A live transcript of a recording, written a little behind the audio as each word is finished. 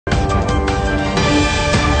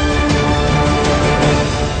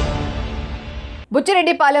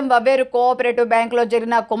Buchireddypalem Vavveru cooperative బ్యాంకులో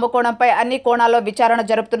జరిగిన కుంభకోణంపై అన్ని కోణాల్లో విచారణ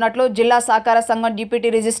జరుపుతున్నట్లు జిల్లా సహకార సంఘం డిప్యూటీ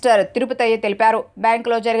రిజిస్ట్రార్ తిరుపతయ్య తెలిపారు.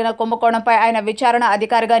 బ్యాంకులో జరిగిన కుంభకోణంపై ఆయన విచారణ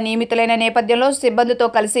అధికారిగా నియమితులైన నేపథ్యంలో సిబ్బందితో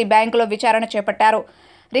కలిసి బ్యాంకులో విచారణ చేపట్టారు.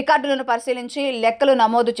 రికార్డులను పరిశీలించి లెక్కలు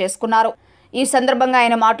నమోదు చేసుకున్నారు. ఈ సందర్భంగా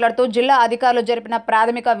ఆయన మాట్లాడుతూ జిల్లా అధికారులు జరిపిన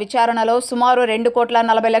ప్రాథమిక విచారణలో సుమారు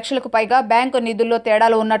 2,40,00,000కు పైగా బ్యాంకు నిధుల్లో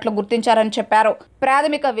తేడాలు ఉన్నట్లు గుర్తించారని చెప్పారు.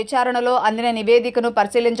 ప్రాథమిక విచారణలో అందిన నివేదికను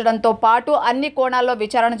పరిశీలించడంతో పాటు అన్ని కోణాల్లో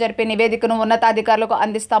విచారణ జరిపే నివేదికను ఉన్నతాధికారులకు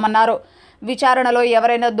అందిస్తామన్నారు. విచారణలో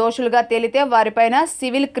ఎవరైనా దోషులుగా తేలితే వారిపైన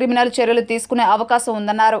సివిల్, క్రిమినల్ చర్యలు తీసుకునే అవకాశం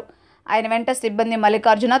ఉందన్నారు. ఆయన వెంట సిబ్బంది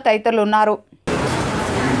మల్లికార్జున తదితరులు ఉన్నారు.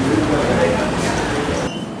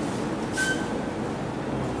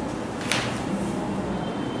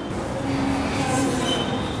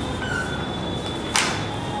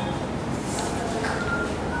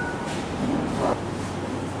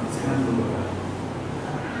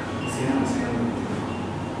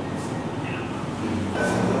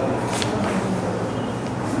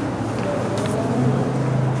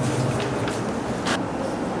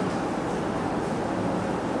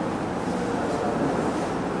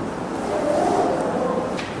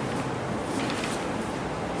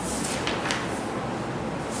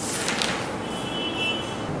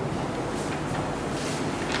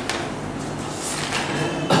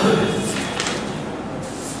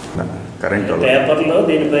 పేపర్లో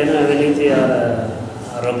దీనిపైన అవినీతి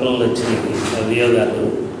ఆరోపణలు వచ్చినాయి, అభియోగాలు.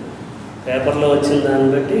 పేపర్లో వచ్చిన దాన్ని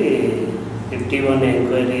బట్టి 51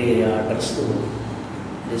 enquiry orders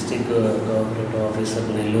district cooperative officer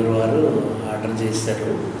Nellore వారు ఆర్డర్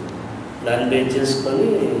చేశారు. దాన్ని బేస్ చేసుకొని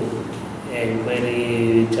ఎంక్వైరీ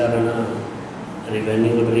విచారణ ఇవన్నీ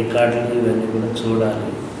కూడా రికార్డులు ఇవన్నీ కూడా చూడాలి.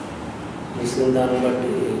 చూసిన దాన్ని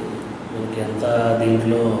బట్టి మనకి ఎంత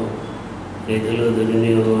దీంట్లో నిధులు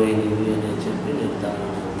దుర్వినియోగం అయినవి అని చెప్పి నిర్ధారణ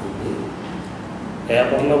అవుతుంది.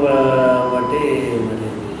 పేపర్లో బట్టి మరి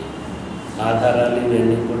ఆధారాలు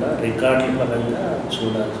ఇవన్నీ కూడా రికార్డుల పరంగా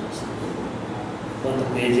చూడాల్సి వస్తుంది. కొంత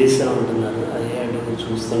పే చేసే ఉంటున్నారు, అయ్యే అడిగి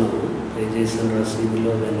చూస్తున్నాము. పే చేసిన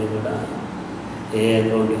రసీదులో ఇవన్నీ కూడా ఏ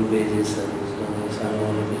అకౌంట్కి పే చేశారు,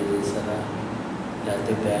 సంఘంలో పే చేశారా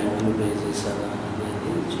లేకపోతే బ్యాంకులు పే చేశారా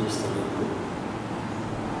అనేది చూస్తున్నాము.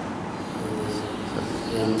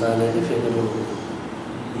 ఎంత అనేది ఫిగర్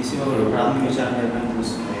టీసీ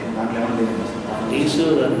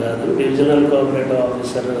గారు కాదు, డివిజనల్ కోఆపరేటివ్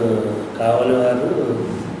ఆఫీసర్ కావలి వారు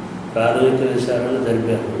ప్రాథమిక విచారణ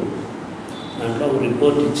జరిపారు. దాంట్లో ఒక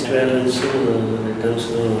రిపోర్ట్ ఇచ్చి బ్యాలెన్స్ రిటర్న్స్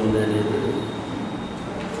ఉంది అనేది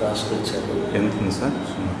రాసుకొచ్చారు. ఎంత ఉంది sir?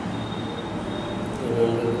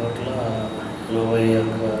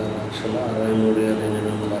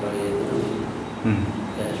 2,61,63,865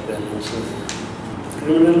 cash balance.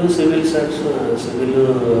 Criminal, civil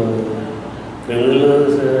criminal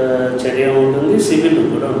చర్య ఉంటుంది, సివిల్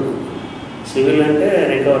కూడా ఉంటుంది. సివిల్ అంటే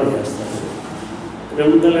రికవర్ చేస్తారు,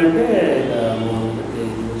 క్రిమినల్ అంటే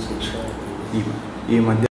శిక్ష. ఈ మధ్య